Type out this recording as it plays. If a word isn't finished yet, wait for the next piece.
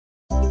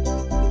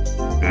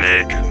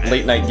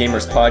Late Night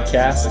Gamers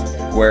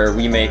podcast, where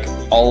we make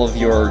all of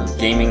your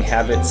gaming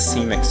habits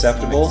seem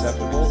acceptable.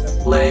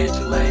 Late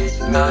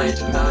night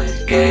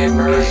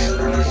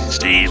gamers.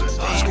 Steve.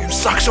 Oh, this game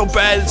sucks so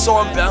bad, it's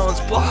so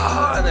unbalanced,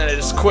 blah, and then I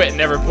just quit and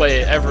never play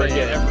it ever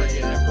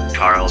again.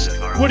 Carl.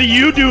 What do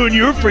you do in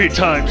your free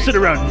time? Sit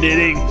around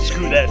knitting?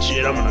 Screw that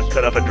shit, I'm gonna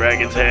cut off a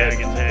dragon's head.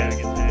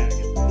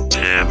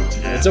 Tim.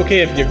 It's okay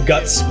if your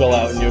guts spill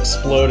out and you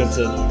explode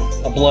into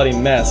a bloody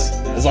mess,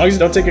 as long as you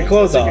don't take your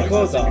clothes off.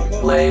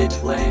 Late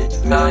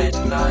night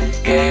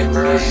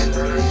gamers.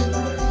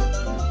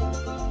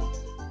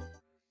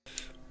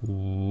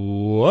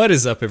 What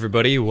is up,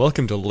 everybody?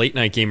 Welcome to Late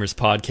Night Gamers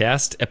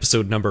Podcast,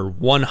 episode number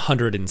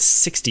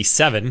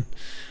 167.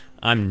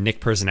 I'm Nick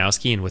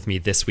Perzanowski, and with me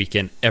this week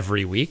and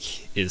every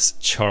week is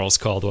Charles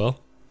Caldwell.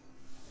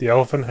 The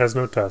elephant has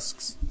no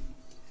tusks.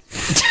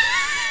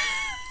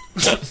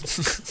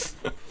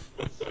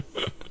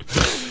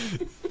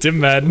 Tim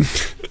Madden.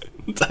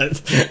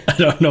 I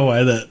don't know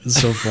why that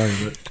is so funny,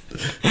 but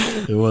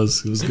it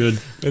was good.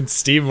 And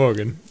Steve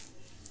Morgan.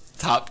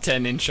 Top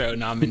 10 intro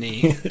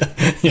nominee.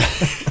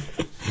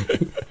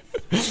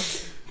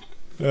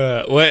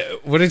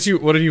 What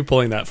are you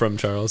pulling that from,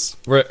 Charles?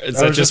 I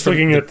was just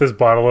looking at this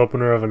bottle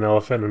opener of an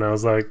elephant, and I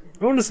was like,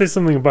 I want to say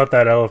something about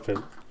that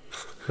elephant.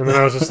 And then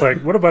I was just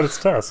like, what about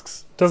its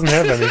tusks? It doesn't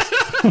have any.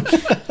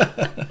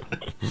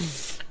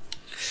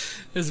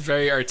 It's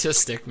very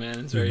artistic,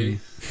 man. It's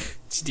very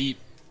it's deep.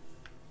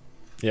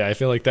 Yeah, I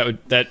feel like that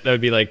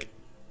would be like,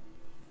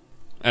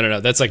 I don't know,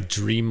 that's like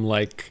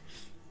dream-like,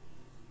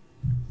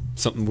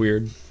 something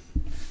weird.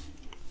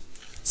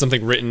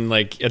 Something written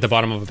like at the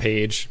bottom of a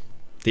page.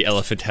 The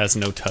elephant has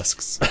no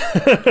tusks.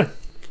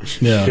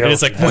 Yeah. And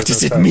it's like, what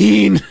does it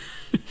mean?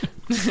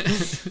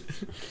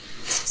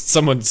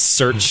 Someone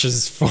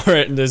searches for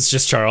it, and there's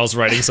just Charles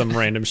writing some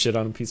random shit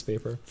on a piece of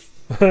paper.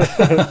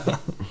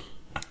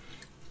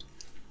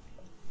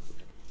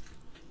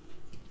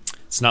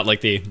 It's not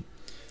like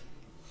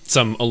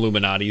some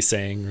Illuminati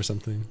saying or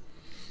something.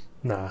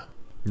 Nah.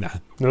 Nah.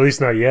 At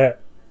least not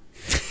yet.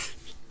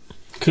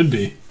 Could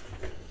be.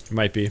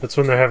 Might be. That's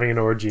when they're having an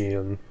orgy,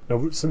 and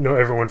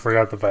everyone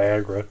forgot the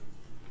Viagra.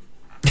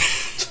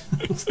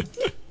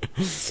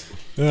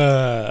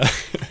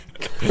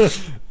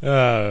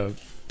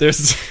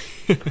 There's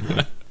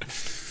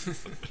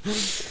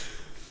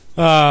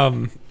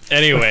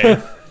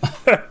anyway.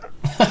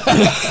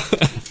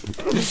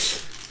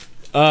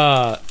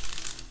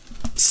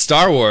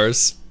 Star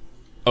Wars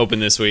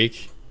opened this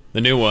week,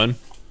 the new one,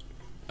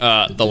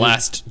 The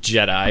Last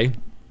Jedi.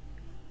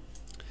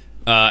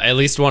 At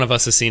least one of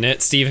us has seen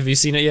it. Steve, have you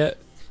seen it yet?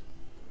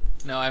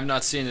 No, I've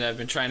not seen it. I've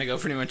been trying to go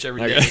pretty much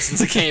every day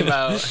since it came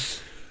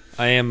out.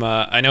 I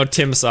know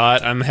Tim saw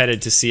it. I'm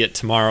headed to see it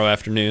tomorrow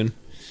afternoon.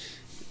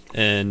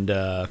 And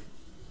so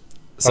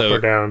Up or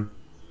down?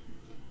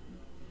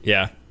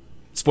 Yeah.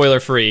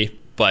 Spoiler free,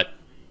 but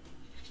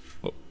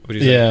what do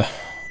you say?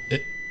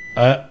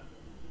 Yeah.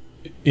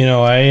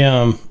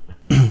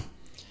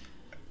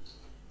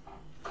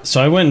 So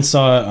I went and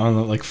saw it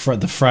on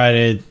the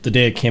Friday, the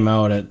day it came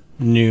out at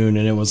noon,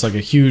 and it was like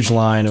a huge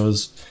line.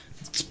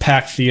 It's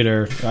packed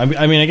theater. I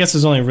mean, I guess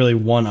there's only really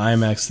one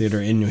IMAX theater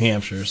in New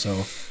Hampshire,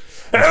 so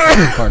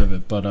that's part of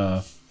it.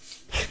 But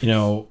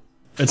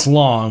it's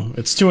long.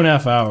 It's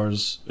 2.5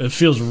 hours. It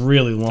feels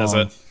really long. Does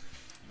it?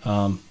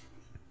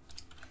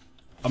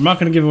 I'm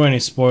not going to give away any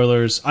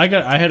spoilers. I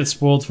had it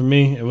spoiled for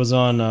me. It was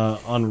on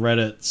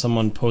Reddit.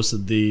 Someone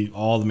posted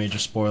all the major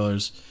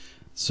spoilers,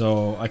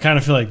 so I kind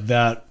of feel like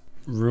that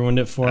ruined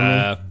it for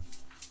me.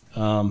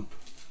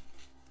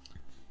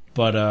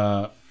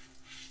 But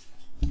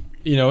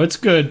it's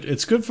good.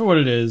 It's good for what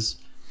it is.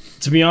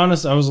 To be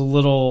honest, I was a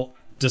little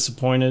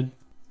disappointed,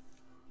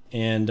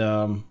 and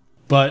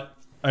but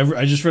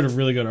I just read a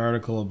really good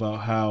article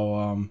about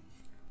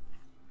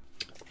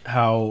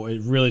how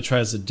it really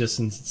tries to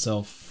distance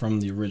itself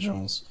from the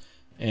originals,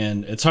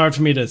 and it's hard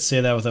for me to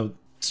say that without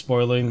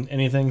spoiling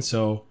anything.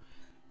 So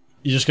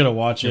you just gotta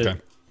watch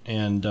it,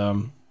 and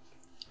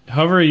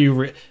however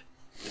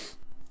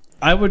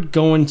I would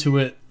go into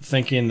it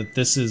thinking that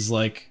this is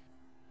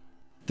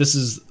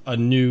a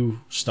new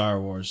Star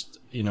Wars.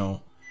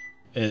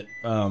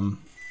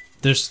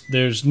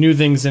 There's new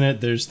things in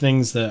it. There's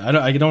things that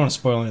I don't want to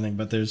spoil anything,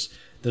 but there's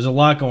a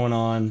lot going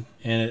on,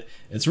 and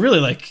it's really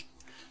like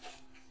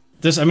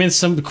this. I mean, it's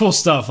some cool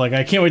stuff. Like,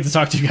 I can't wait to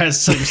talk to you guys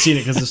since you've seen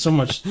it, because there's so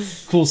much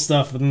cool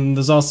stuff, and then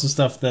there's also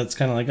stuff that's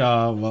kind of like,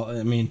 oh well.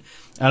 I mean,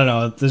 I don't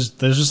know. There's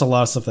just a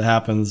lot of stuff that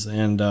happens,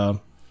 and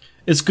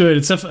it's good.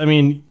 It's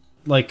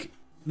like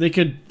they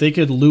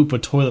could loop a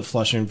toilet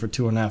flushing for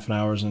 2.5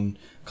 hours and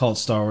call it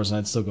Star Wars, and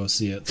I'd still go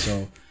see it.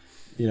 So,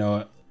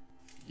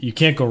 you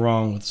can't go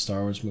wrong with a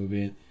Star Wars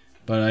movie.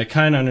 But I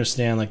kind of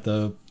understand like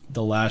the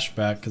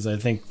lashback, because I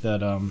think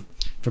that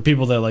for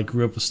people that like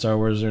grew up with Star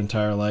Wars their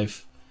entire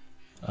life,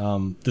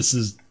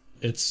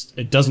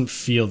 it doesn't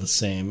feel the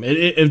same.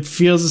 It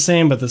feels the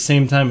same, but at the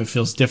same time it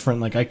feels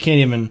different. Like, I can't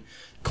even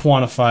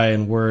quantify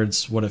in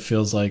words what it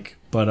feels like,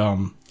 but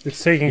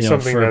It's taking you know,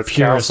 something for a that's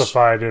purist-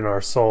 calcified in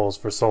our souls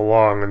for so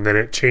long, and then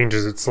it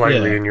changes it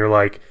slightly, Yeah. and you're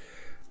like,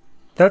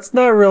 that's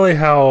not really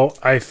how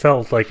I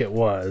felt like it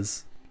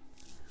was.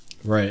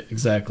 Right,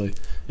 exactly.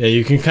 Yeah,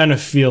 you can kind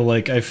of feel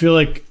like, I feel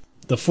like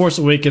The Force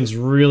Awakens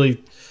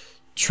really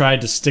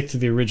tried to stick to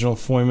the original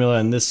formula,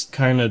 and this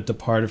kind of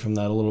departed from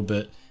that a little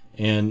bit.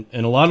 And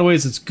in a lot of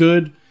ways, it's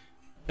good.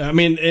 I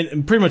mean,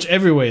 in pretty much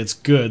every way, it's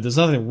good. There's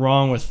nothing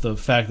wrong with the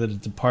fact that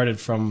it departed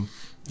from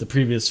the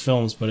previous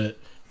films, but it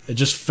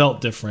just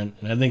felt different.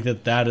 And I think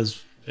that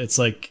is, it's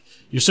like,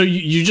 you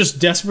just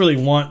desperately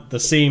want the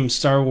same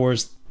Star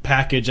Wars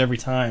package every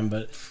time,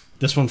 but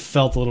this one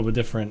felt a little bit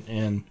different.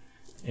 And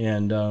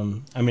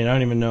I mean, I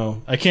don't even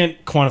know. I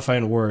can't quantify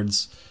in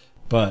words,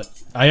 but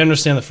I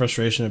understand the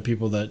frustration of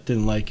people that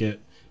didn't like it.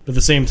 But at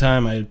the same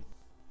time, I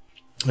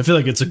feel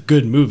like it's a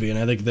good movie, and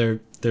I think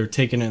they're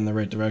taking it in the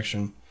right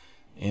direction.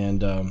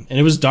 And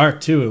it was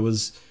dark too. It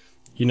was,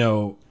 you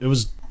know, it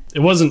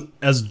wasn't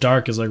as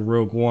dark as like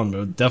Rogue One,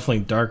 but definitely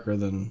darker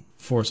than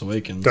Force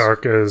Awakens.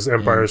 Dark as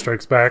Empire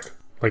Strikes Back.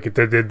 Like,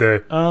 did they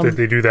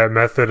do that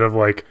method of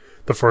like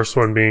the first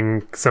one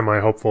being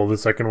semi-hopeful, the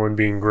second one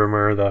being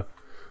grimmer?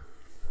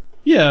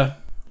 Yeah,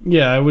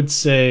 I would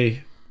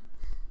say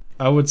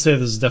this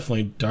is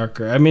definitely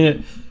darker. I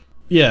mean,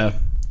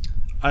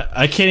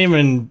 I can't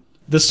even.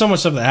 There's so much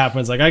stuff that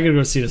happens. Like, I could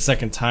go see it a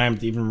second time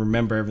to even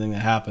remember everything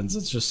that happens.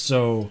 It's just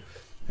so.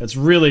 It's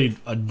really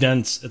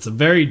it's a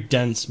very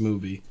dense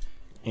movie,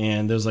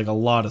 and there's like a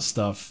lot of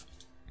stuff.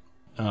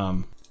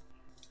 But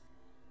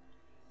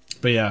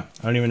yeah,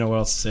 I don't even know what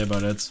else to say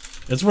about it.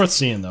 It's worth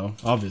seeing though.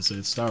 Obviously,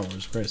 it's Star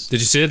Wars. Christ.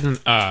 Did you see it in?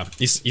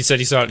 You said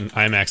you saw it in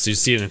IMAX. Did you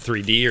see it in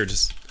 3D or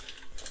just?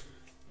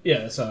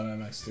 Yeah, I saw it in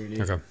IMAX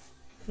 3D. Okay.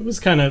 It was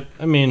kind of.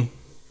 I mean,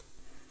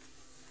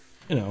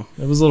 you know,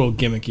 it was a little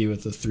gimmicky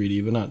with the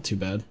 3D, but not too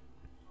bad.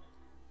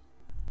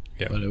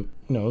 Yeah. But it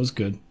was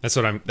good.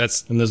 And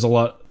there's a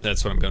lot.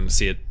 That's what I'm going to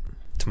see it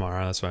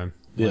tomorrow. That's why I'm.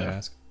 Yeah. I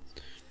ask.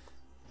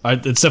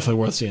 It's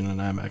definitely worth seeing in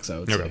IMAX, I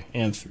would say, Okay.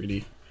 and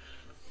 3D.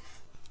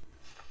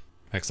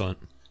 Excellent.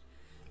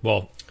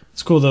 Well,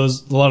 it's cool.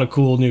 There's a lot of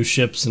cool new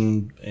ships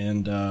and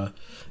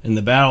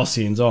the battle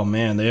scenes. Oh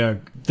man, they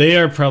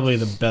are probably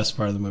the best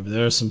part of the movie.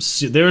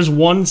 There's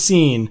one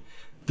scene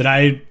that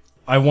I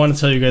want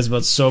to tell you guys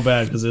about so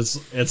bad because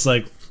it's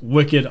like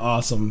wicked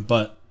awesome,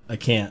 but I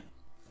can't.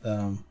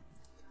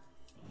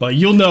 But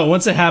you'll know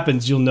once it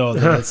happens. You'll know that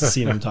that's the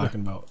scene I'm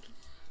talking about.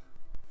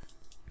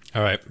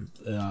 all right.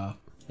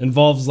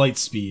 Involves light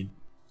speed.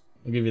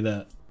 I'll give you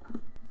that.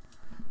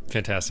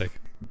 Fantastic.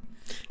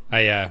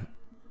 I'm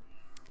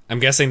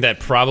guessing that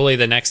probably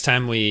the next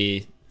time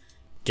we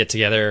get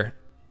together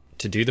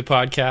to do the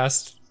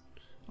podcast,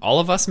 all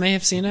of us may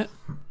have seen it.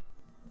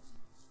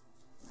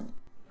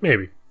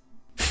 Maybe.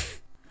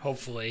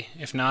 Hopefully.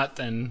 If not,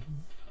 then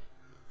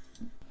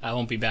I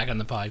won't be back on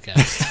the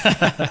podcast.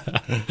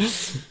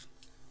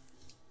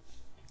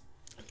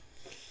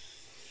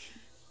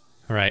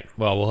 All right.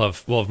 Well, we'll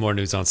have more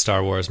news on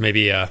Star Wars.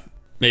 Maybe a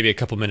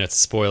couple minutes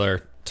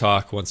spoiler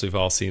talk once we've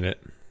all seen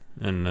it,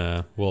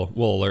 and we'll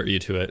alert you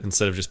to it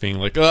instead of just being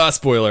like,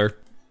 spoiler,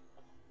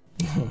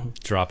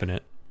 dropping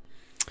it.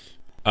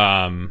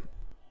 In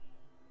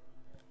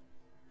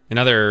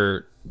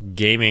other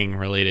gaming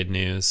related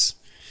news,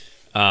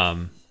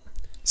 so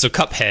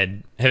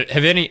Cuphead.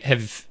 Have any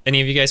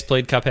of you guys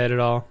played Cuphead at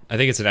all? I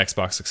think it's an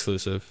Xbox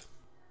exclusive.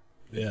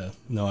 Yeah.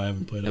 No, I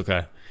haven't played it.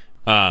 Okay.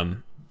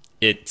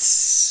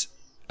 It's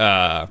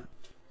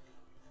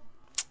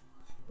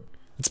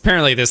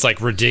apparently this like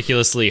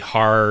ridiculously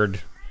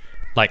hard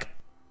like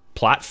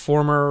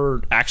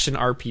platformer action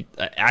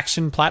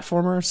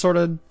platformer sort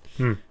of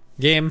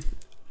game.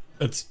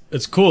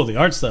 It's cool. The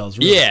art style is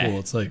really cool.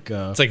 It's like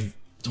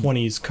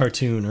 20s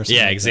cartoon or something.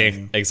 Yeah,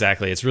 like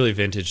exactly. It's really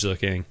vintage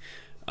looking.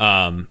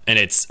 And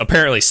it's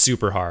apparently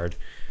super hard.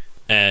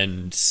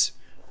 And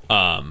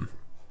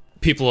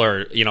people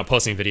are,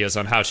 posting videos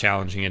on how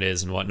challenging it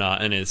is and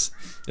whatnot, and it's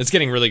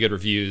getting really good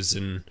reviews.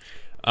 And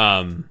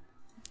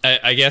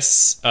I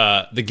guess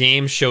the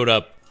game showed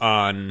up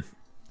on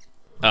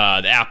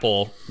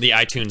the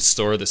iTunes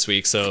store this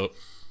week, so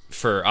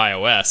for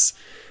iOS,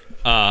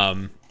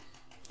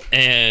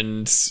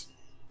 and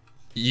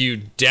you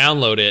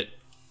download it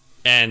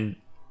and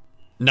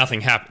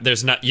nothing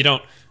happens.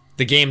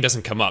 The game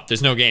doesn't come up.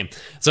 There's no game.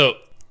 So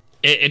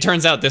it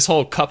turns out this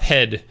whole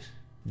Cuphead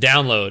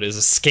download is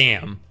a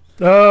scam.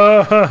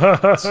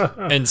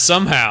 And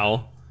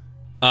somehow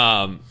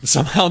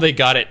they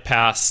got it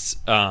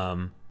past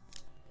the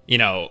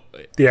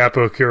app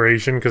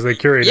curation, because they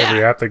curate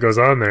every app that goes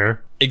on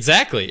there.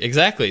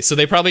 Exactly. So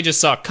they probably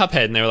just saw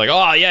Cuphead and they were like,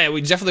 oh yeah,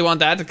 we definitely want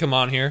that to come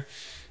on here.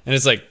 And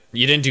it's like,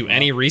 you didn't do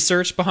any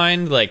research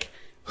behind like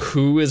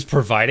who is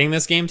providing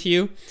this game to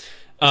you.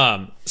 So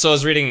I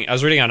was reading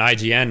on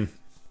IGN,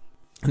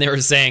 and they were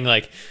saying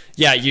like,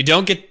 yeah, you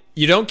don't get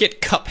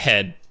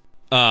Cuphead,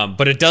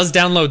 but it does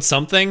download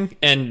something,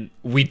 and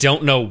we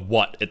don't know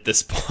what at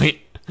this point.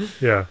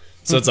 Yeah.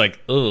 So it's like,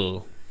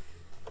 oh,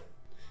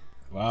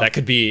 Wow. that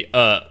could be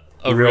a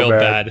real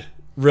bad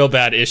real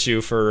bad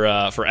issue for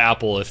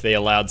Apple if they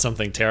allowed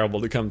something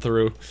terrible to come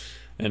through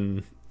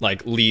and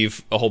like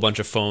leave a whole bunch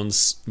of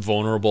phones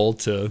vulnerable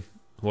to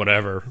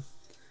whatever.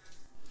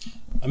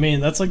 I mean,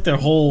 that's like their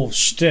whole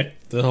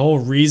shtick. The whole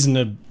reason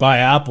to buy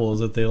Apple is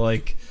that they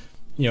like,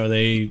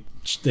 they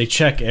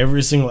check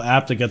every single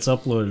app that gets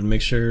uploaded and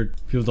make sure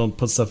people don't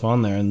put stuff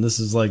on there. And this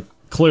is like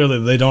clearly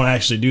they don't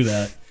actually do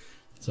that.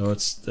 So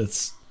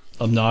it's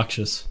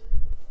obnoxious.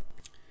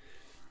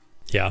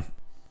 Yeah.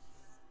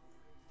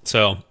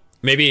 So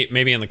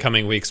maybe in the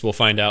coming weeks we'll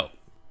find out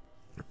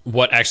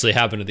what actually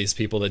happened to these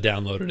people that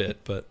downloaded it.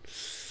 But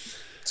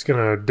It's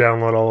gonna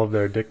download all of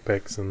their dick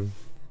pics and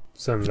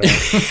send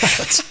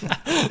it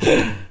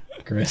out.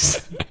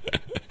 Chris.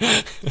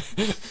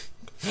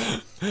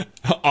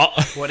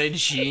 What a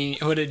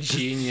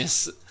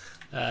genius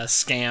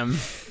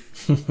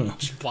scam.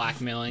 Just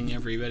blackmailing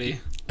everybody.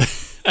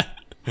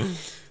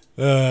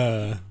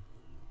 so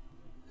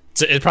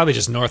it's probably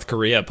just North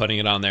Korea putting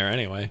it on there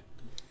anyway.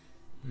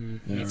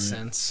 Makes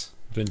sense.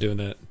 Been doing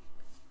that.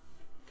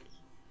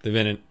 They've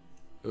been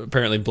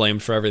apparently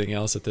blamed for everything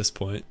else at this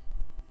point.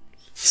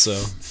 So,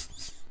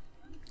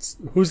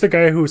 Who's the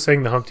guy who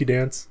sang the Humpty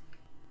Dance?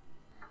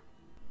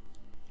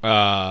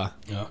 Oh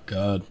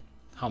God.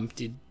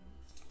 Humpty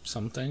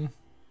something.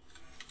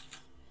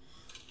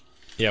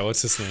 Yeah,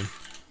 what's his name?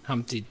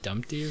 Humpty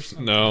Dumpty or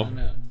something? No. I don't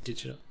know.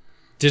 Digital.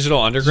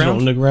 Digital Underground?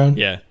 Digital Underground?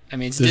 Yeah. I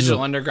mean,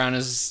 Digital Underground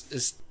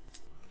is.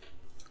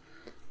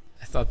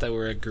 I thought they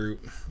were a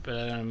group, but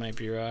I don't know. It might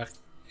be wrong.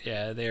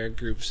 Yeah, they're a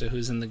group. So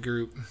who's in the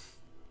group?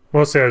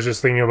 Mostly I was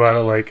just thinking about it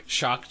like...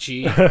 Shock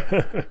G.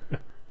 I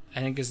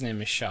think his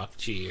name is Shock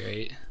G,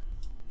 right?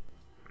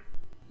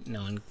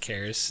 No one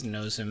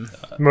knows him.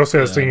 Mostly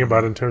I was thinking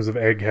about it in terms of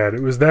Egghead.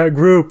 It was that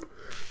group.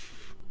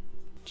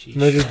 G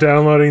And they're just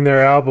downloading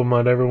their album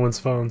on everyone's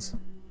phones.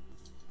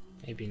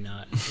 Maybe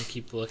not. I'll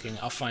keep looking.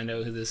 I'll find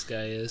out who this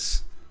guy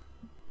is.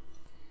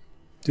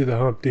 Do the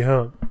Humpty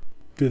Hump.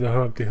 Do the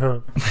Humpty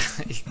Hump.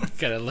 You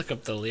gotta look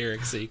up the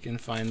lyrics so you can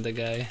find the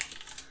guy.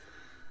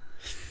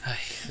 Ay,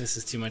 this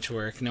is too much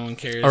work. No one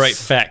cares. All right,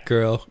 fat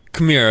girl,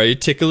 come here. Are you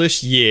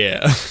ticklish?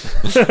 Yeah.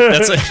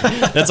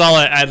 that's all.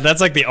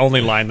 That's like the only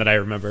line that I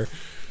remember.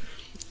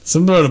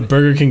 Something about a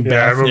Burger King Yeah, I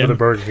bathroom. remember the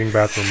Burger King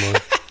bathroom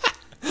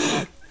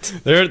one.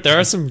 There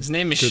are some His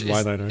name is good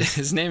one-liners.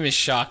 his name is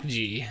Shock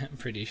G. I'm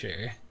pretty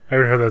sure. I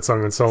haven't heard that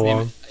song in so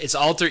long. Its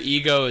alter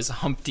ego is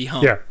Humpty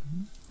Hump. Yeah.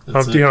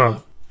 Humpty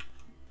Hump.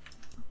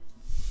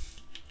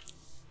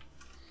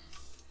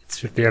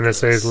 If the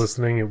NSA is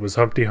listening, it was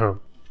Humpty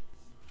Hump.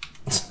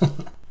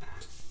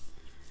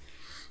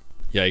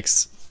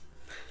 Yikes.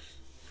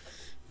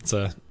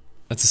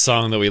 That's a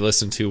song that we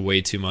listened to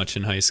way too much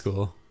in high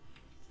school.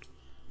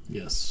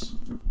 Yes.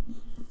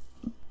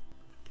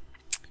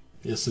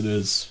 Yes, it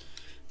is.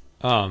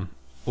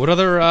 What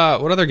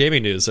other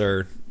gaming news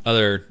or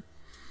other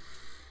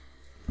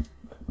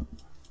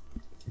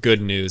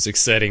good news,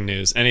 exciting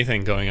news,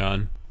 anything going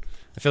on?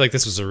 I feel like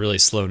this was a really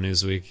slow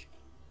news week.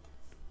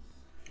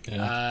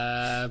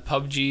 Yeah.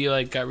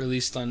 PUBG got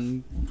released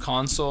on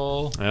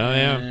console. Oh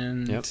yeah.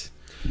 And Yep.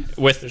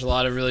 there's a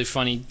lot of really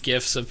funny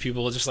gifs of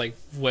people just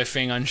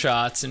whiffing on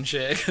shots and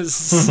shit.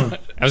 'Cause I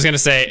was gonna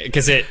say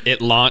because it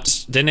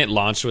launched. Didn't it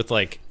launch with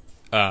it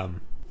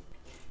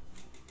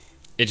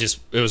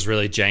was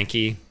really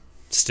janky.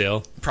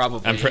 Still,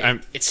 probably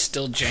I'm- it's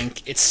still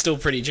jank. It's still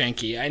pretty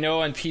janky. I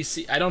know on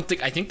PC.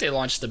 I think they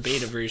launched the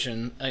beta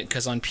version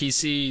because on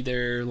PC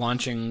they're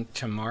launching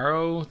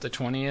tomorrow, the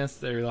 20th.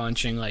 They're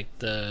launching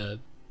it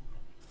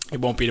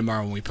won't be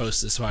tomorrow when we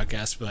post this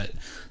podcast, but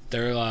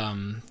they're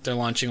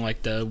launching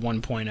the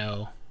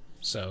 1.0.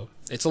 So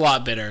it's a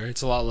lot better.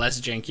 It's a lot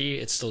less janky.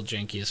 It's still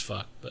janky as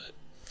fuck, but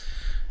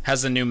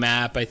has the new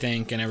map, I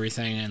think, and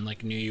everything, and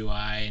new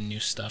UI and new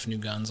stuff, new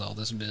guns, all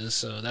this biz.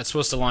 So that's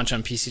supposed to launch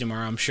on PC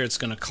tomorrow. I'm sure it's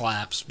gonna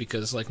collapse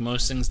because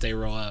most things they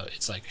roll out,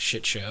 it's a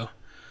shit show.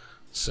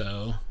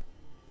 So,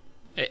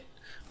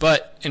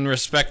 but in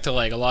respect to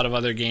a lot of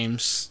other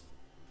games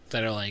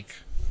that are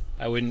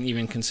I wouldn't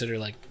even consider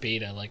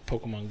beta, like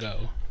Pokemon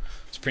Go.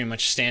 It's pretty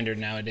much standard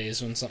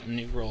nowadays when something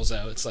new rolls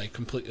out. It's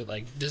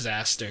completely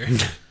disaster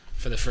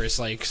for the first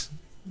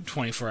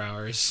 24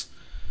 hours.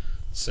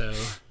 So.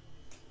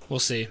 We'll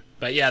see.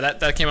 But yeah,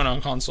 that came out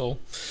on console.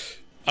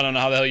 I don't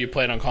know how the hell you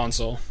play it on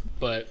console,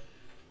 but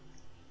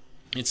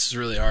it's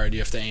really hard. You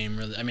have to aim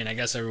really. I mean, I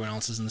guess everyone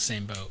else is in the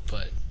same boat,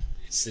 but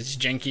it's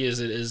janky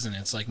as it is, and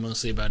it's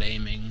mostly about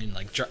aiming and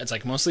it's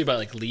mostly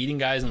about leading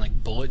guys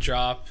and bullet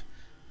drop.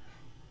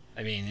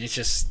 I mean, it's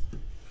just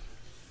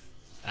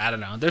I don't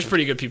know. There's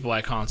pretty good people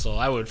at console.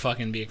 I would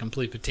fucking be a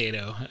complete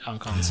potato on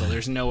console.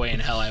 There's no way in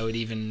hell I would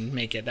even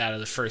make it out of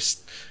the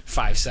first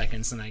 5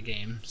 seconds in that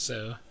game.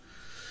 So.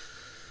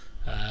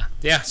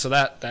 Yeah, so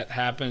that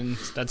happened.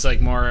 That's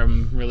more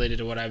related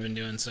to what I've been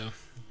doing, so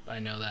I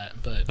know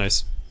that. But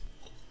nice.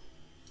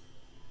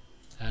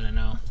 I don't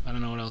know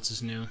what else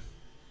is new.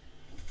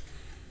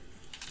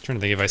 Trying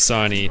to think if I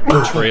saw any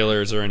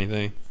trailers or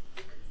anything.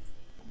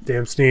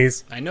 Damn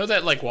sneeze. I know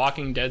that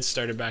Walking Dead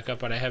started back up,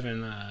 but I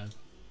haven't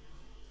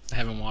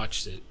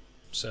watched it.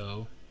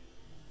 So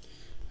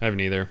I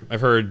haven't either.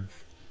 I've heard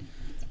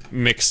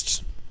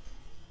mixed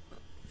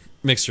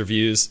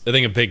reviews. I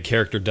think a big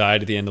character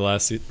died at the end of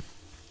last season,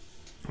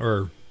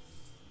 or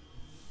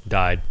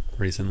died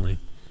recently.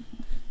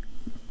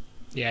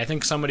 Yeah, I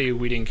think somebody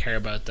we didn't care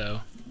about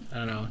though. I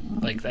don't know.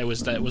 Like that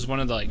was one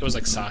of the like it was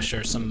like Sasha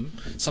or some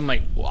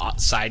like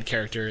side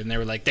character, and they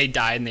were like they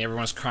died and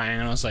everyone was crying,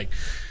 and I was like,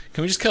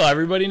 can we just kill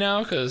everybody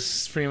now?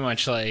 Because pretty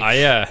much like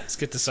let's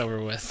get this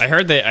over with. I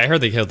heard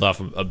they killed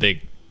off a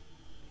big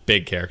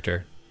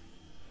character.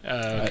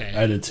 Okay.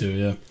 I did too.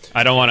 Yeah.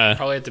 I don't want to.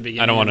 Probably at the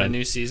beginning of the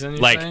new season.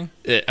 You're like saying?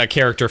 A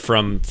character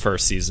from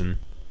first season.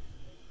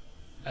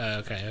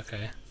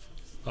 Okay.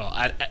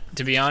 Well,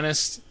 to be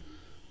honest,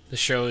 the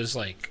show is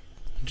like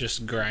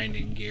just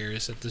grinding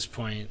gears at this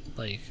point.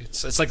 Like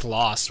it's like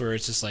Lost, where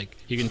it's just like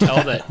you can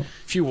tell that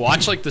if you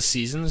watch like the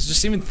seasons,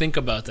 just even think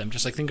about them.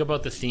 Just like think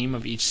about the theme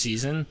of each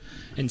season.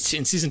 And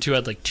season 2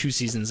 had like 2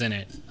 seasons in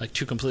it, like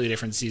 2 completely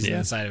different seasons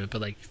inside of it.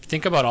 But like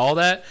think about all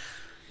that.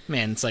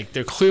 Man, it's like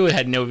they clearly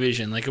had no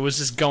vision. Like it was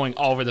just going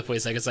all over the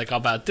place. Like it's like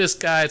about this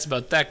guy, it's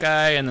about that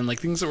guy, and then like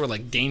things that were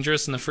like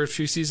dangerous in the first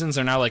few seasons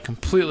are now like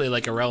completely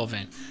like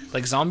irrelevant.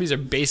 Like zombies are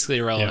basically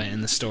irrelevant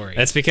in the story.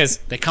 That's because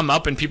they come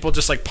up and people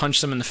just like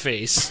punch them in the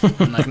face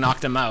and like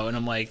knock them out. And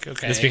I'm like,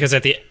 okay. It's because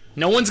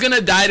no one's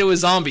gonna die to a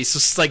zombie, so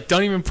it's like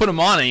don't even put them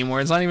on anymore.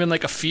 It's not even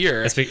like a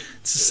fear. It's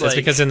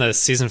because in the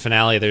season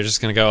finale they're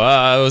just gonna go,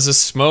 it was a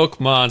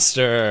smoke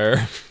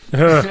monster.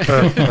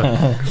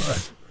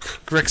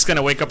 Rick's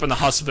gonna wake up in the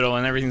hospital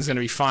and everything's gonna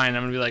be fine.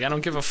 I'm gonna be like, I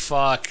don't give a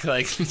fuck.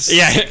 Like, it's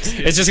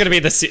just gonna be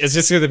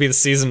the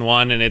season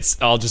 1, and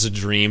it's all just a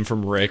dream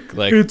from Rick.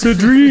 Like it's a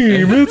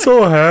dream. It's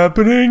all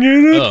happening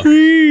in a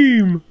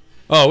dream.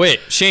 Oh wait,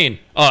 Shane.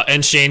 Oh,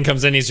 and Shane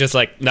comes in. He's just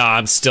like, nah,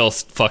 I'm still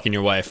fucking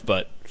your wife,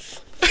 but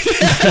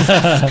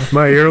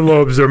my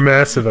earlobes are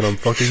massive, and I'm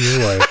fucking your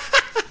wife.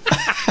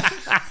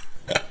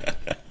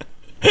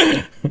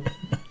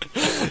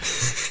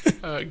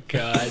 Oh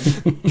God.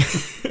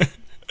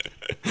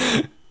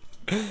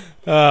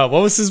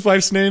 What was his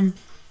wife's name?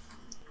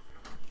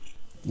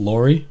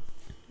 Lori?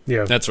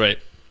 Yeah. That's right.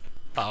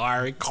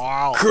 Lori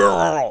Carl.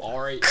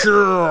 Lori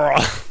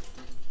Carl.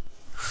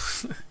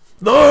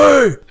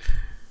 No!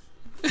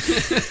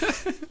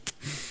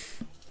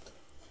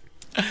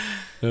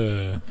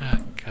 Oh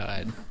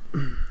God.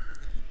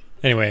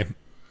 Anyway.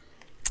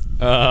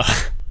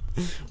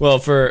 Well,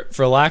 for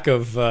lack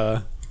of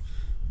other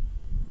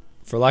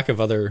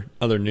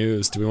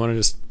news, do we want to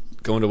just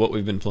go into what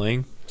we've been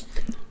playing?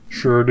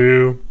 Sure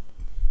do.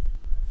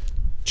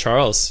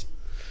 Charles,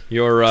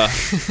 you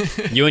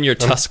and your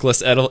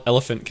tuskless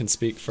elephant can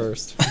speak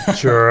first.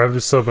 Sure, I've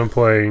just still been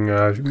playing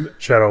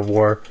Shadow of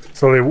War.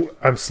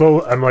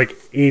 I'm like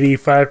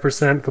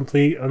 85%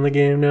 complete on the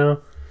game now,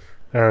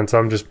 and so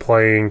I'm just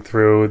playing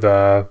through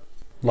the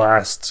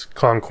last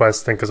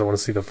conquest thing because I want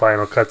to see the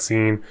final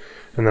cutscene,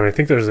 and then I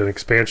think there's an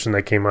expansion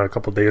that came out a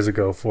couple days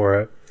ago for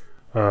it.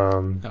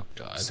 Oh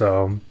God.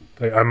 So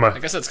I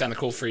guess that's kind of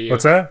cool for you.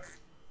 What's that?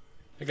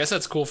 I guess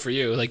that's cool for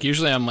you. Like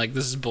usually I'm like,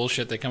 this is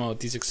bullshit. They come out with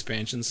these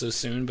expansions so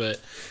soon,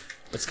 but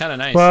it's kind of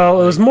nice. Well,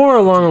 like, it was more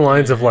along the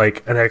lines of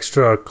like an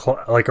extra,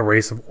 like a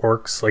race of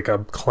orcs, like a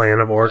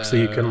clan of orcs that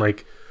you can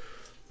like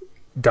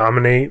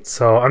dominate.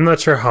 So I'm not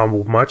sure how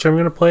much I'm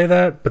going to play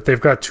that, but they've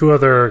got 2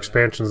 other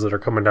expansions that are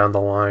coming down the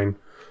line.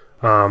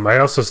 I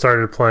also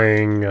started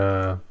playing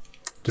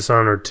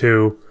Dishonored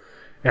 2,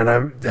 and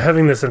I'm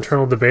having this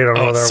internal debate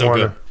on whether I want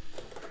to.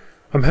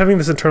 I'm having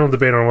this internal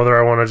debate on whether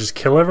I want to just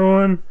kill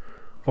everyone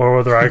or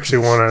whether I actually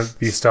want to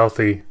be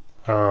stealthy.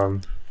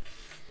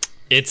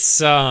 It's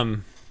it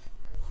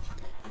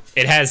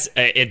has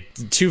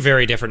 2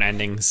 very different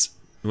endings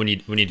when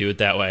you do it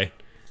that way.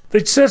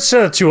 They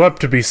set you up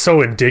to be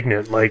so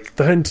indignant. Like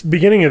the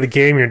beginning of the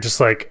game, you're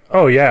just like,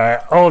 "Oh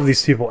yeah, all of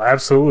these people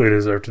absolutely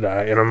deserve to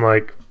die," and I'm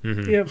like,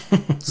 "Yep."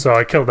 So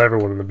I killed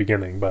everyone in the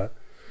beginning, but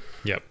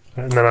yep.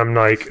 And then I'm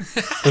like,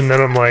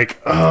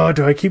 "Oh,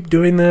 do I keep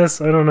doing this?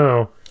 I don't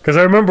know." Because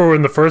I remember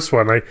in the first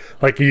one, I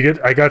got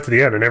to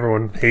the end and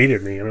everyone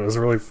hated me, and it was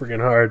really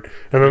freaking hard.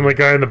 And then the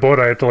guy in the boat,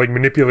 I had to like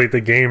manipulate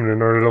the game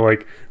in order to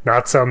like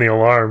not sound the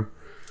alarm.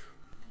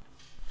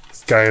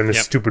 This guy in this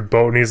stupid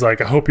boat, and he's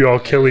like, "I hope you all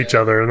kill each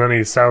other," and then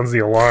he sounds the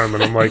alarm,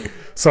 and I'm like,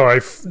 so I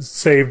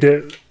saved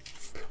it.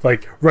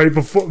 Like right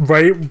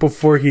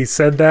before he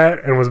said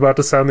that and was about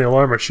to sound the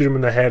alarm, I shoot him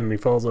in the head and he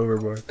falls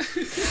overboard.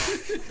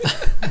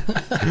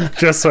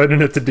 Just so I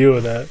didn't have to deal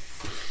with that.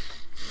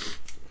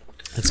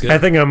 That's good. I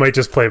think I might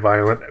just play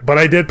violent, but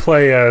I did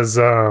play as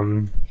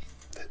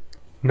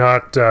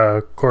not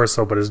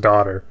Corso, but his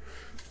daughter.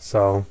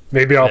 So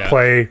maybe I'll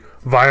play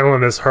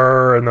violent as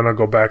her, and then I'll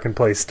go back and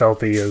play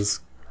stealthy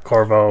as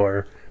Corvo,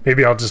 or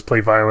maybe I'll just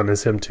play violent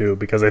as him too,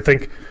 because I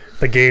think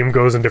the game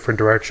goes in different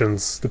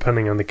directions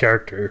depending on the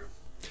character.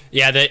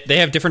 Yeah, they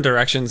have different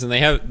directions, and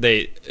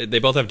they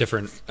both have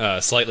different,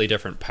 slightly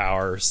different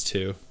powers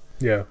too.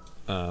 Yeah.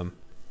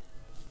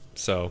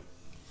 So,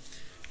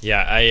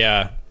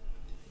 yeah,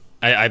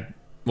 I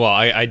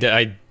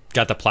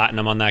got the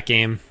platinum on that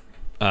game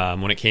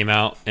when it came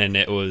out, and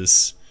it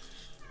was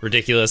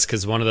ridiculous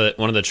because one of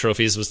the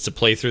trophies was to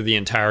play through the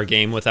entire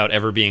game without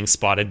ever being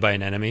spotted by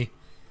an enemy,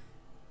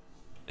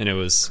 and it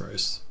was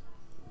Christ.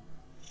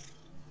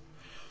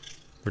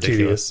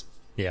 ridiculous.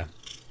 Yeah,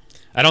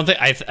 I don't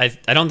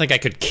think I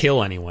could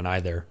kill anyone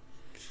either,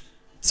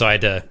 so I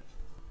had to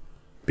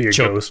Be a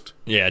ghost.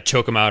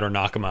 choke them out or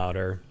knock them out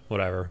or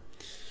whatever.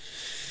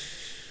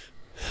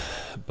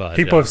 But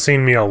People have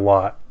seen me a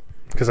lot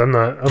because I'm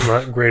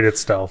not great at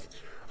stealth.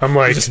 I'm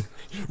like, just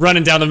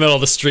running down the middle of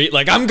the street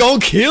like I'm gonna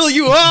kill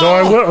you all. though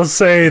I will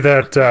say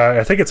that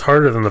I think it's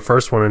harder than the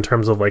first one in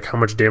terms of like how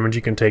much damage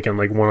you can take in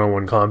like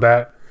one-on-one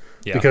combat.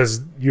 Yeah.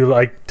 Because you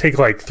like take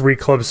like 3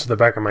 clubs to the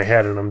back of my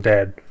head and I'm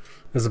dead,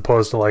 as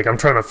opposed to like I'm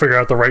trying to figure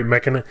out the right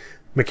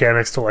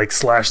mechanics to like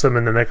slash them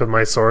in the neck with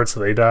my sword so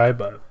they die.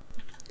 But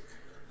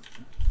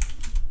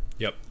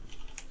Yep.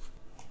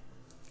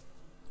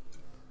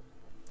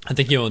 I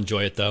think you'll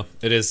enjoy it though.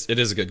 It is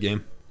a good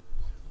game.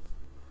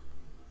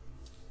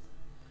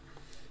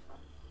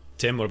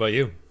 Tim, what about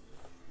you?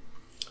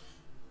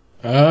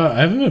 I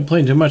haven't been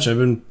playing too much. I've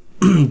been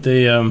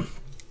they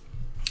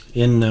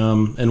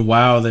in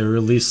WoW they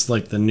released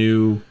like the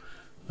new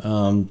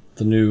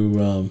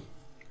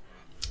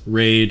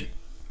raid,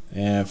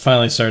 and it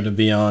finally started to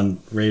be on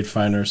Raid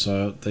Finder.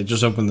 So they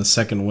just opened the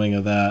second wing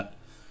of that,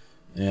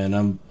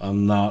 and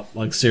I'm not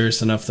like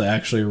serious enough to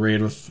actually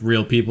raid with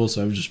real people,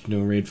 so I've just been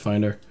doing Raid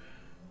Finder.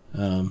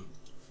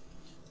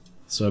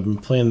 So I've been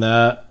playing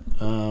that.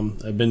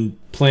 I've been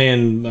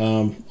playing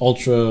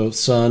Ultra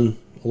Sun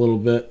a little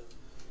bit,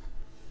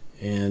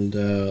 and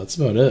that's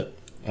about it.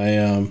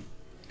 I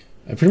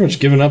pretty much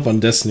given up on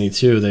Destiny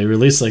 2. They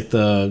released like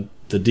the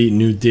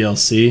new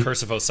DLC,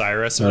 Curse of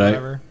Osiris or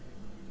whatever.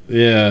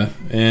 Yeah,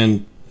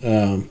 and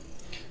I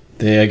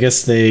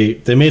guess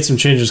they made some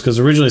changes because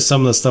originally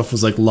some of the stuff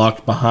was like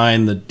locked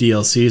behind the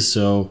DLC.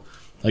 So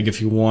like if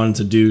you wanted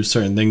to do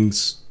certain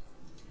things,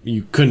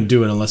 you couldn't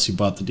do it unless you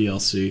bought the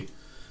DLC.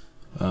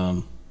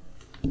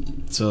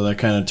 So that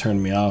kind of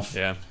turned me off.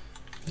 Yeah.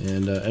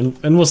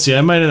 And we'll see.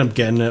 I might end up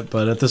getting it,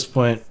 but at this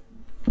point,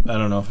 I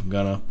don't know if I'm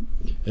gonna.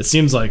 It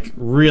seems like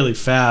really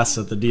fast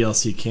that the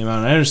DLC came out.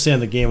 And I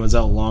understand the game was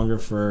out longer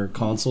for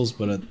consoles,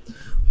 but I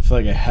feel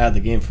like I had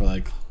the game for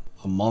like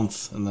a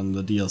month, and then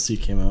the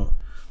DLC came out.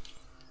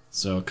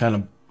 So kind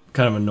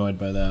of annoyed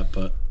by that,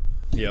 but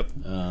Yep.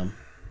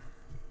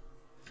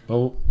 but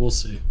we'll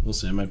see. We'll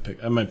see. I might pick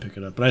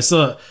it up. But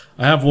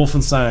I have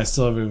Wolfenstein. I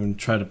still haven't even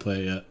tried to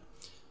play it yet.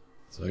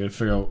 So I gotta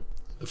figure out.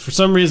 For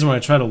some reason, when I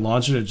try to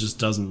launch it, it just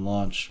doesn't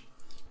launch.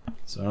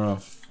 So I don't know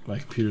if my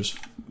computer's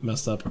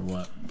messed up or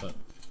what. But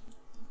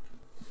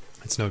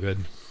It's no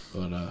good.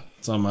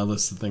 it's on my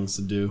list of things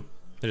to do.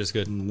 It is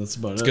good. And that's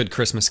about It's it. a good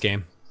Christmas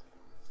game.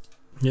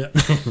 Yeah.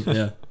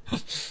 Yeah.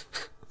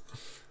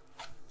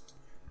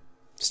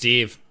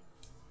 Steve.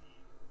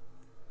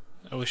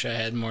 I wish I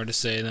had more to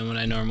say than what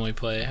I normally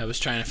play. I was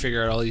trying to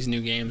figure out all these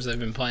new games I've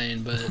been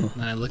playing, but then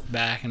I looked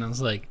back and I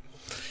was like,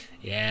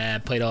 yeah, I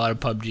played a lot of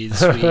PUBG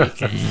this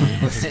week.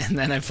 And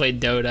then I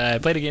played Dota. I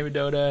played a game of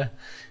Dota.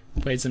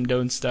 Played some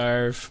Don't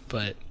Starve.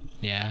 But,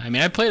 yeah. I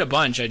mean, I played a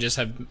bunch. I just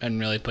haven't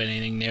really played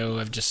anything new.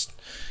 I've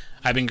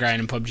been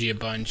grinding PUBG a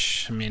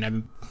bunch. I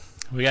mean,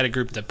 we got a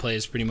group that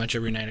plays pretty much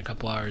every night a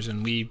couple hours,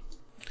 and we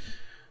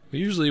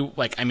usually,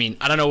 like, I mean,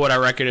 I don't know what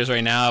our record is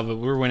right now, but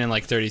we're winning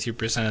like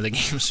 33% of the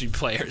games we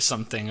play or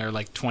something, or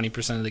like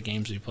 20% of the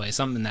games we play,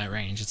 something in that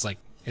range. It's like,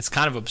 it's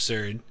kind of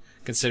absurd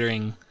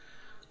considering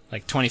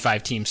like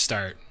 25 teams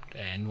start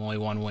and only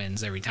one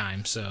wins every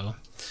time. So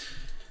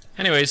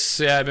anyways,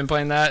 yeah, I've been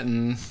playing that,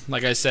 and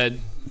like I said,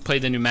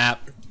 played the new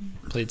map,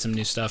 played some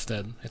new stuff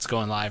that it's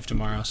going live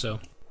tomorrow, so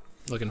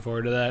looking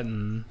forward to that.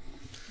 And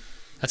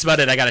that's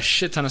about it. I got a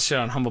shit ton of shit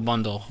on Humble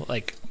Bundle.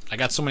 Like, I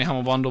got so many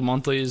Humble Bundle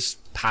monthlies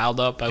piled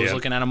up. I was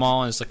looking at them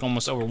all, and it's like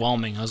almost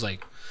overwhelming. I was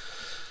like,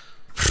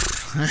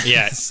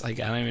 Yeah. it's like,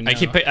 I don't even know.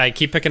 I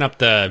keep picking up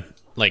the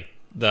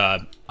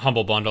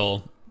Humble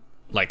Bundle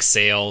like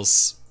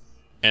sales,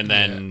 and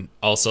then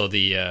also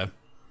the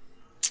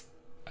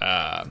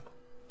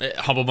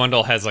Humble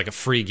Bundle has like a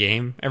free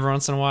game every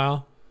once in a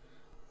while.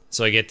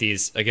 So I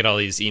get all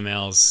these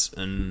emails,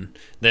 and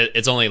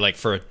it's only like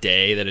for a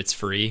day that it's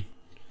free.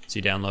 So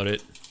you download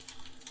it.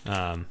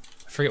 I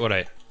forget what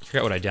I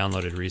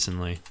downloaded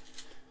recently.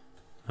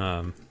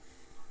 The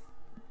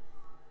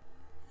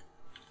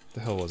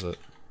hell was it?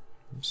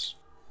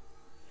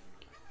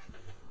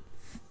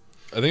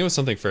 I think it was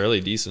something fairly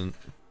decent.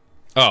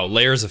 Oh,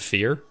 Layers of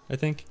Fear, I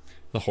think.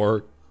 The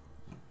horror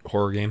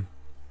game.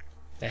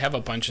 They have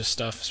a bunch of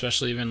stuff,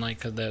 especially even like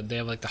they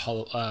have like the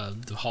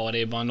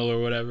holiday bundle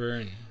or whatever,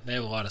 and they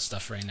have a lot of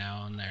stuff right now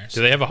on there. So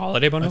Do they have a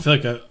holiday bundle? I feel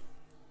like they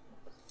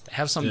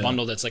have some Yeah.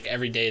 bundle that's like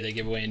every day they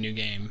give away a new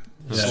game.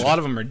 Yeah. So a lot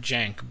of them are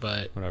jank,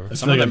 but Whatever. I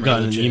some feel of like them I've are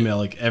gotten an legit. email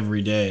like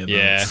every day about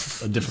Yeah.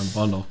 a different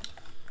bundle.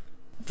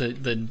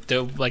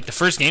 The like the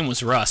first game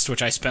was Rust,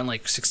 which I spent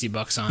like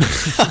 $60 on.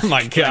 Oh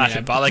my god.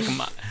 I bought like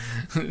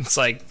it's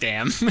like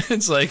damn.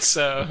 It's like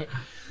so.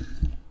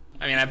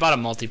 I mean, I bought a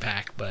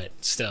multi-pack, but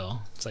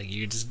still, it's like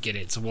you just get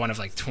it. It's one of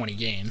like 20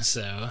 games,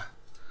 so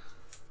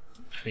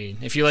I mean,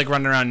 if you like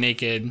running around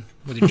naked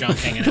with your junk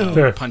hanging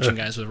out, punching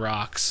guys with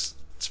rocks,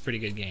 it's a pretty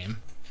good game.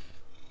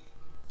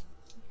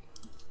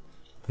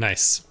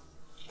 Nice.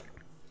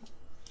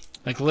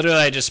 Like, literally,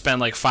 I just spent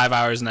like 5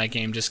 hours in that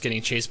game just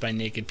getting chased by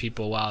naked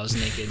people while I was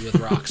naked with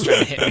rocks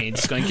trying to hit me.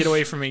 Just going, get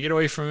away from me, get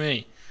away from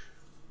me.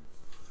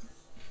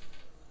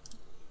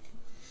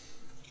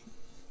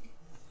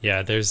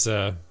 Yeah, there's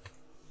a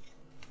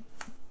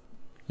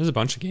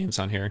bunch of games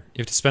on here.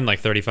 You have to spend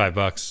like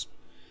 $35.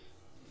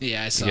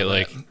 Yeah, I saw get, that.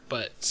 like-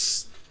 But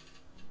it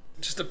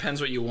just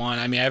depends what you want.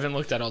 I mean, I haven't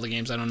looked at all the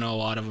games. I don't know a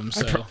lot of them,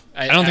 so...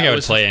 I don't think I would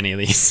was- play any of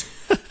these.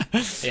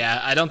 Yeah,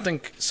 I don't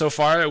think... So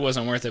far, it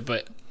wasn't worth it,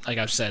 but... Like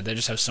I've said, they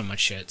just have so much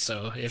shit.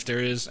 So if there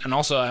is, and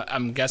also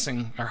I'm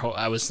guessing, or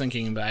I was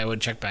thinking, but I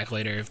would check back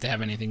later if they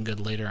have anything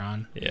good later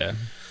on. Yeah.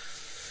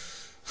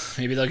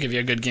 Maybe they'll give you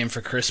a good game for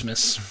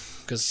Christmas,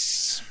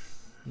 because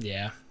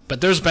yeah.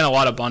 But there's been a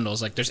lot of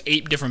bundles. Like there's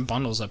 8 different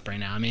bundles up right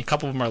now. I mean, a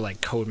couple of them are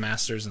like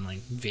Codemasters and like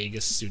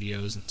Vegas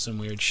Studios and some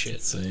weird shit.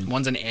 Insane.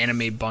 One's an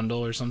anime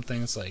bundle or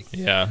something. It's like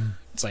Yeah.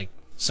 it's like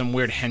some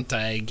weird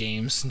hentai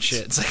games and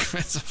shit. It's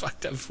like it's a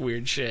fucked up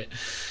weird shit.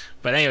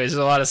 But anyways,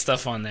 there's a lot of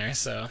stuff on there,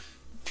 so.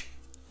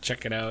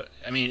 Check it out.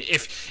 I mean,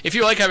 if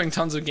you like having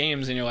tons of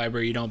games in your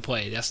library you don't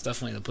play, that's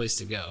definitely the place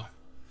to go.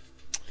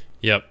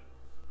 Yep.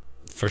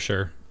 For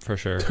sure. For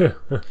sure.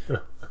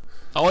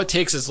 All it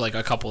takes is like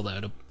a couple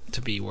though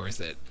to be worth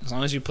it. As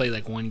long as you play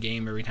like one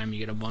game every time you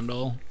get a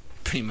bundle,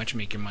 pretty much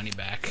make your money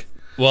back.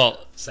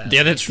 Well, Sadly.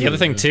 the other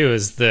thing too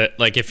is that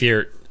like if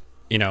you're,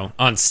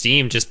 on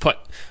Steam, just put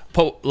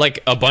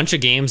like a bunch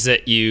of games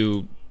that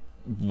you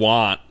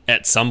want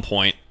at some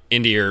point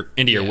into your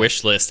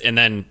wish list, and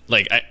then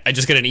like I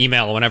just get an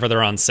email whenever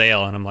they're on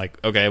sale, and I'm like,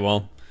 okay,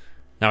 well,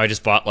 now I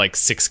just bought like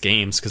 6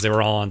 games because they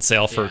were all on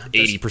sale for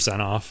 80%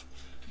 off.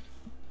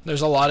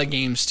 There's a lot of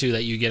games too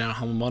that you get on a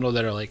Humble Bundle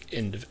that are like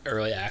in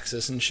early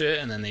access and shit,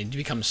 and then they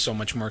become so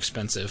much more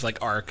expensive. Like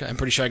Ark, I'm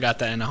pretty sure I got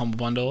that in a Humble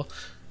Bundle,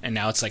 and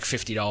now it's like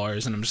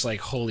 $50, and I'm just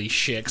like, holy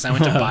shit, because I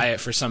went to buy it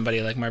for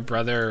somebody like my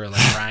brother or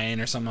like Ryan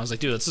or something. I was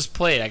like, dude, let's just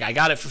play it. Like, I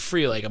got it for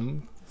free like a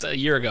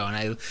year ago, and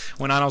I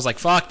went on, I was like,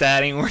 fuck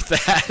that, ain't worth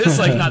that. It's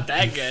like not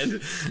that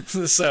good.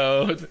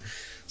 So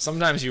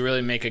sometimes you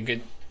really make a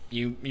good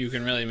you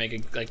can really make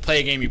a like play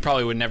a game you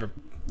probably would never,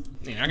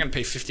 you're not gonna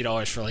pay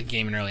 $50 for like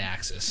game in early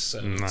access. So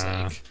it's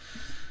like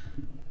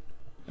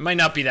it might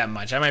not be that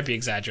much. I might be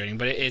exaggerating,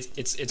 but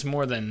it's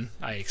more than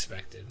I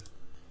expected.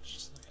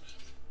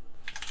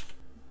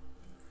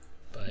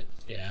 But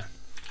yeah,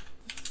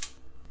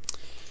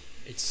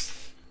 it's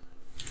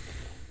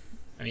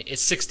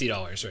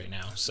 $60 right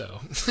now, so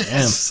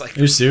Damn. it's like,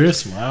 Are you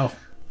serious? Wow.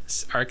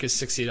 Arc is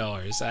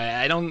 $60.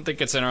 I don't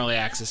think it's in early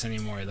access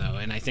anymore though,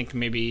 and I think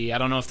maybe, I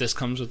don't know if this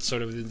comes with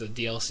sort of the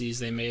DLCs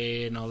they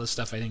made and all this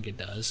stuff. I think it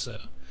does. So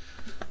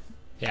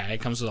yeah,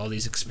 it comes with all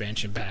these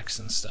expansion packs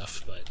and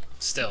stuff. But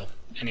still,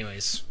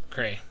 anyways,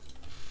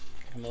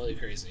 completely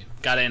crazy.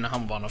 Got it in a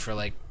Humble Bundle for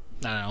like,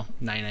 I don't know,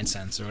 99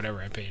 cents or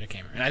whatever I paid. I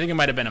can't remember. And I think it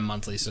might have been a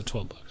monthly, so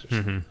 $12 or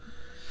something.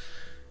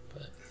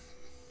 But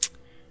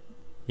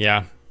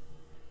Yeah.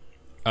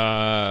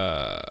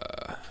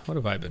 What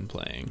have I been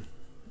playing?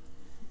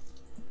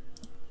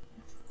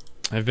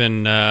 I've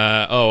been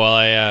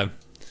I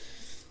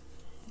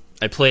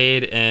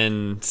played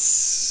and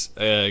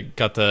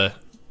got the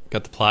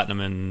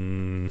platinum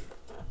in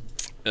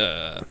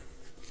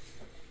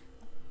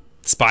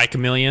Spy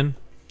Chameleon.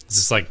 It's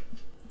just like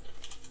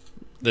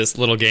this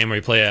little game where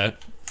you play a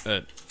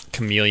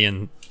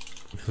chameleon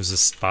who's a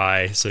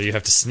spy, so you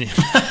have to sneak.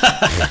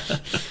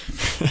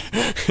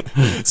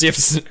 So you have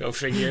to go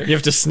figure. You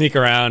have to sneak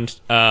around,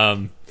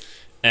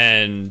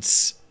 and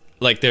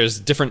like there's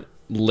different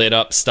lit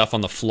up stuff on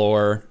the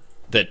floor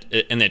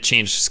and it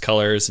changes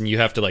colors, and you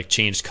have to like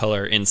change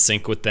color in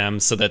sync with them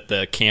so that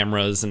the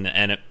cameras and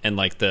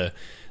like the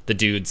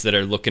dudes that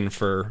are looking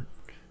for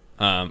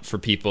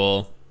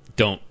people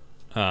don't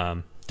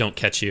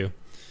catch you.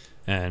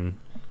 And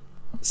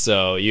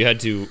so you had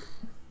to,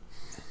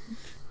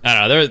 I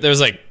don't know,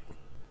 there's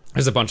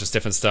a bunch of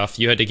different stuff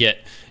you had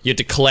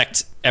to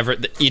collect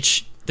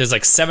there's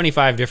like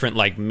 75 different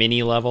like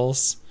mini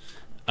levels,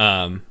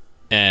 and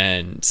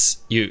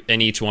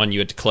each one you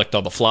had to collect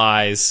all the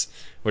flies,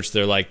 which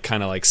they're like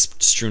kind of like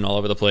strewn all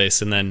over the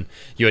place, and then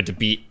you had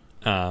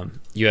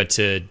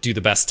to do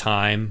the best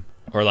time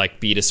or like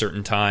beat a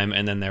certain time,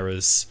 and then there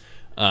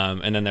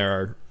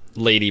are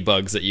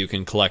ladybugs that you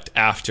can collect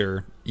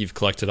after you've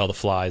collected all the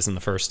flies in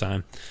the first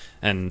time,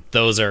 and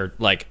those are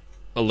like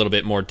a little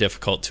bit more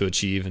difficult to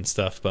achieve and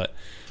stuff. But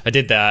I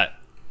did that.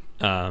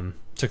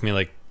 Took me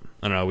like,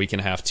 I don't know, a week and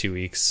a half, 2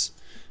 weeks,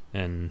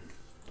 and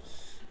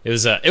it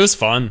was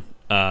fun.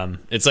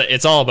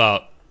 It's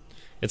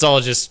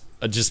all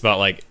just about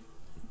like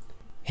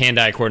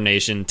hand-eye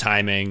coordination,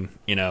 timing,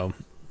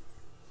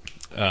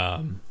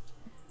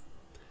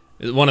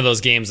 one of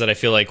those games that I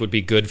feel like would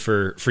be good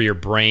for your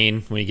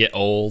brain when you get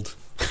old,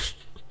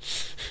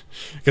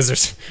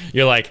 because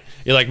you're like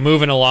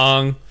moving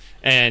along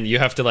and you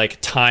have to like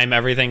time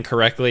everything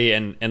correctly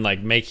and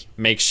like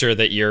make sure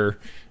that you're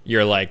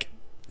like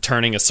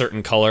turning a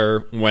certain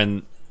color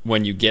when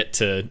when you get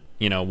to,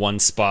 one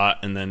spot,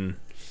 and then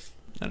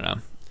I don't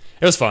know.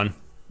 It was fun.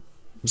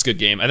 It was a good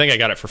game. I think I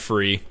got it for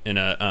free in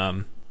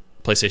a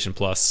PlayStation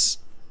Plus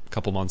a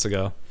couple months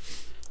ago.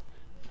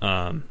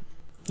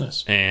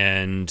 Nice.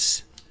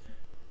 And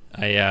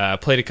I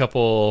played a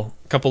couple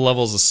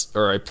levels,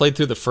 or I played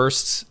through the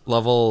first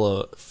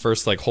level,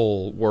 first like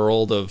whole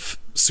world of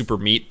Super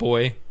Meat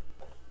Boy,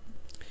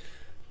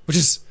 which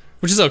is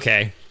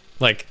okay.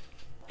 Like,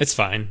 it's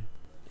fine.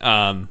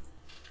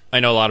 I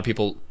know a lot of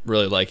people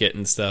really like it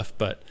and stuff,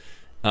 but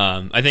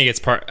I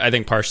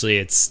think partially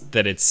it's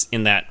that it's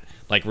in that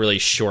like really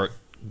short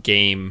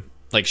game,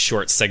 like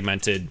short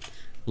segmented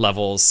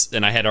levels,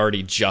 and I had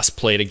already just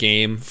played a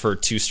game for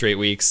 2 straight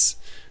weeks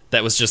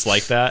that was just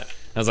like that.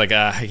 I was like,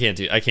 I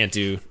can't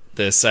do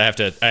this. I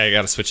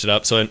gotta switch it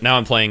up. So now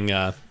I'm playing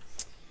the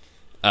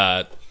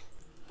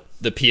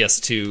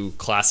PS2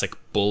 classic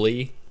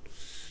Bully,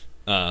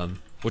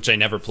 which I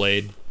never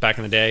played back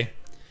in the day.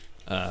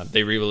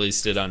 They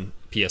re-released it on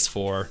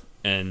PS4,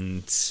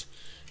 and so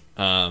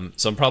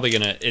I'm probably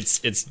gonna.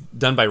 It's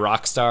done by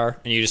Rockstar,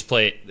 and you just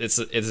play.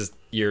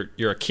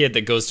 You're a kid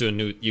that goes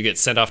to you get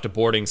sent off to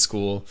boarding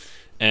school,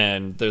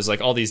 and there's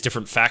like all these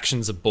different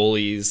factions of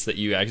bullies that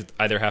you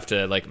either have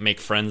to like make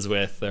friends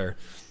with or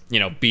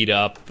beat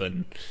up,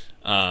 and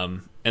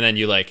then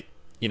you like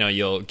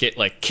you'll get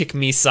like kick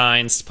me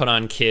signs to put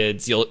on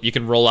kids. You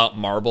can roll out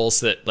marbles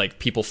so that like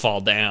people fall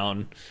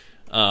down.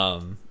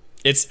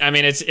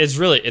 It's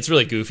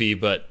really goofy,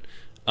 but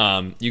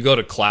you go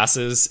to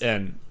classes,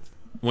 and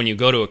when you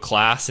go to a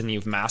class and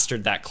you've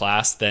mastered that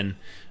class, then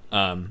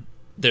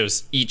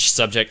there's each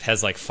subject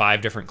has like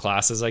 5 different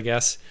classes, I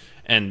guess,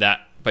 and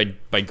that by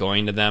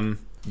going to them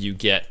you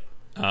get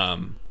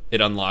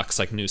it unlocks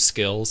like new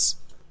skills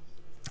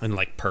and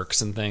like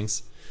perks and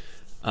things.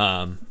 So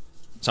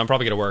I'm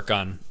probably gonna work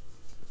on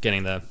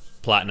getting the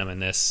platinum in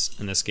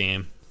this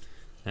game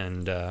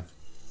and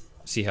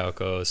see how it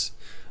goes.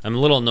 I'm a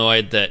little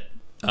annoyed that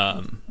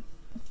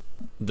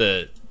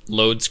the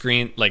load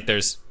screen, like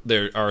the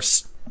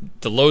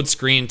load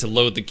screen to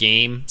load the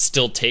game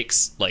still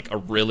takes like a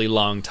really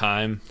long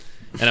time,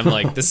 and I'm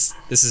like, this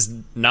is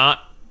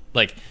not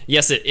like,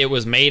 yes, it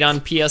was made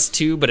on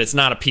PS2, but it's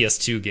not a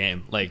PS2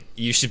 game. Like,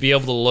 you should be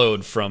able to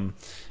load from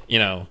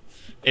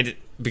it,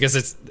 because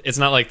it's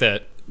not like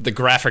the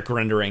graphic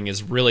rendering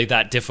is really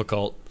that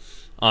difficult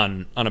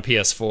on a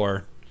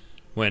PS4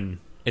 when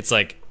it's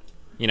like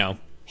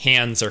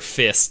hands or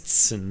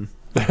fists and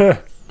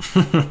but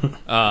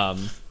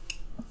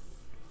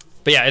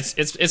yeah,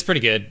 it's pretty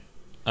good.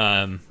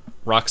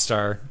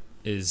 Rockstar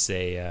is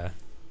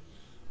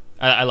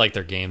I like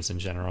their games in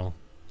general,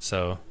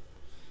 so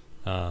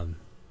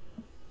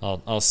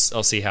I'll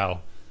see how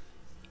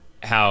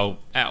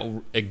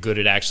good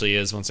it actually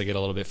is once I get a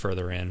little bit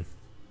further in.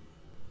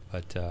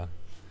 But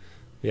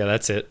yeah,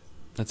 that's it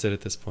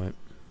at this point.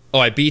 Oh,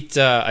 I beat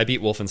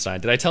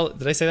Wolfenstein.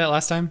 Did I say that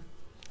last time?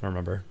 I don't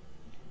remember.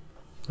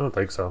 I don't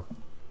think so.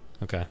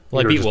 Okay.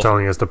 Well, you were just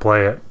telling us to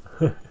play it.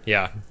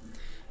 Yeah.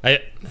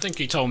 I think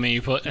you told me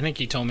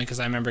because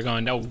I remember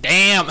going, oh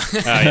damn.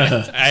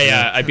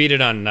 Yeah. I beat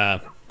it on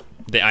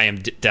the I Am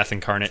Death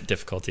Incarnate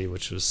difficulty,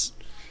 which was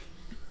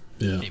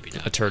maybe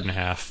a turd and a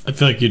half. I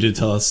feel like you did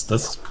tell us.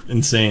 That's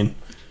insane.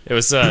 It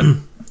was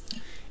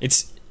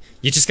it's,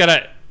 you just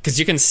gotta, because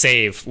you can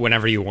save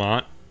whenever you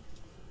want,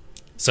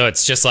 so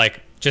it's just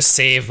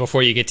save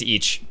before you get to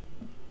each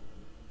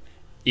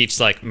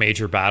like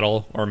major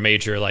battle or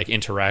major like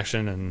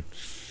interaction, and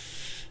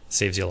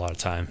saves you a lot of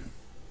time.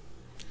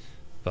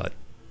 But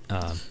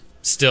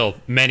still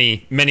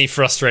many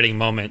frustrating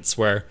moments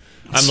where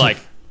I'm like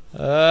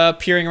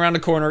peering around a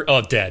corner,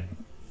 dead.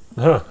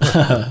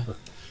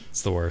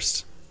 It's the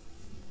worst.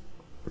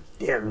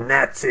 Damn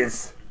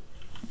Nazis.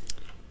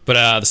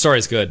 But the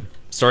story's good.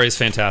 Story is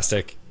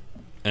fantastic,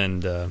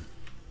 and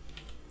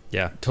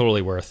yeah,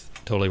 totally worth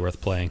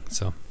playing.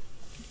 So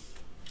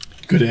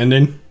good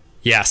ending.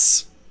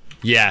 Yes.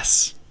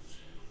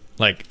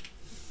 Like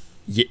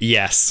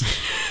yes.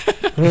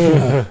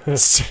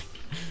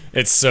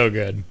 It's so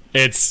good.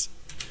 It's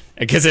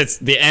because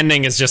the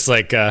ending is just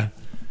like there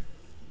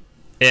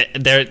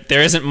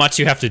isn't much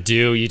you have to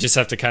do. You just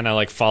have to kind of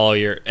like follow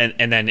your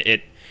and then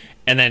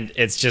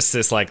it's just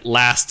this like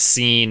last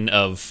scene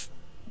of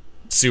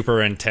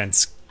super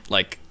intense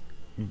like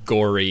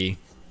gory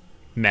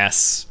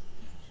mess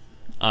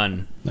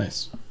on.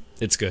 Nice.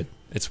 It's good.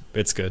 It's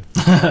good.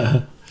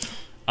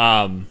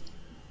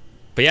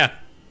 But yeah,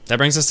 that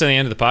brings us to the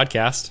end of the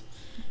podcast.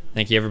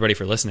 Thank you everybody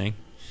for listening.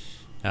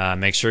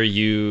 Make sure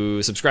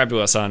you subscribe to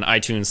us on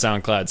iTunes,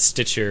 SoundCloud,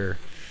 Stitcher,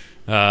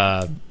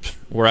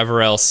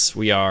 wherever else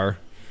we are,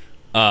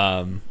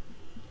 and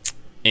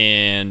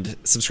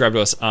subscribe to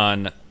us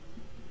on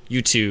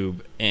YouTube,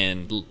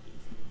 and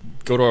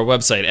go to our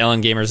website,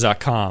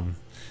 lngamers.com.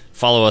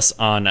 Follow us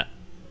on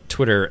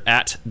Twitter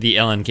at the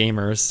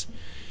LNGamers,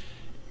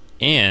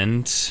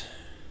 and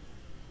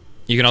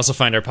you can also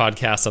find our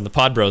podcast on the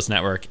Podbros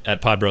Network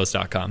at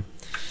podbros.com.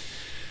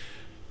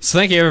 So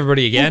thank you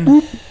everybody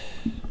again.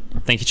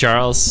 Thank you,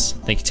 Charles.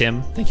 Thank you,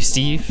 Tim. Thank you,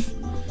 Steve.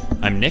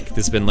 I'm Nick. This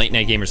has been Late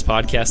Night Gamers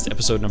Podcast,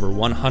 episode number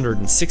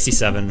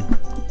 167.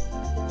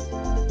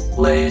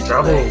 Late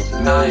night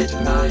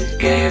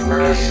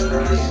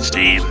gamers.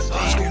 Steve.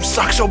 This game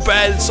sucks so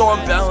bad, it's so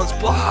unbalanced,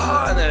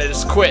 blah, and then I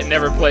just quit and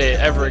never play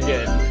it ever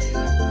again.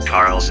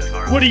 Carl.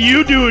 What do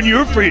you do in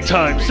your free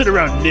time? Sit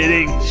around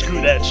knitting?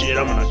 Screw that shit,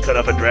 I'm gonna cut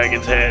off a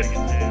dragon's head.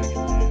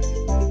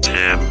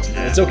 Tim.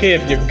 It's okay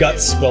if your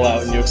guts spill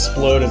out and you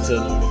explode into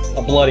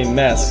a bloody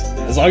mess,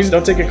 as long as you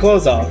don't take your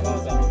clothes off.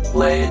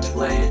 Late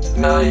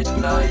night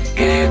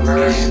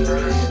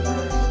gamers.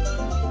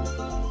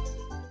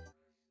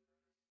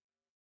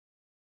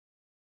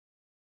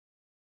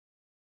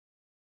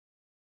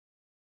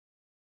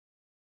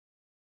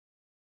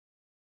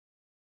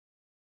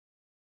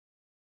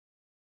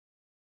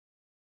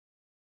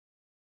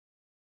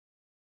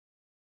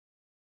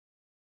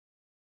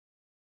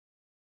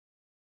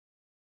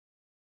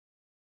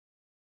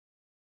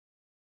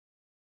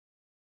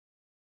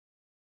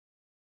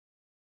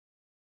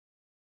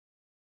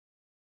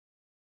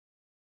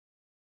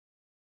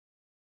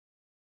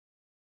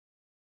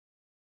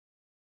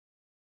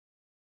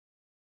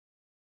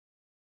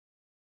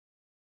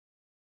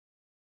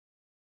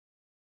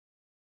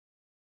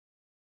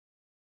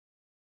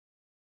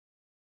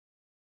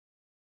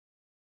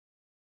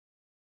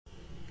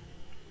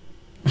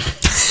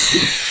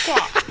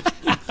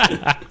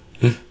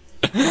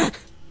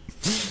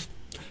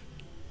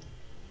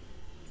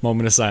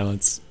 Moment of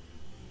silence.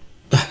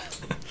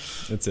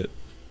 That's it.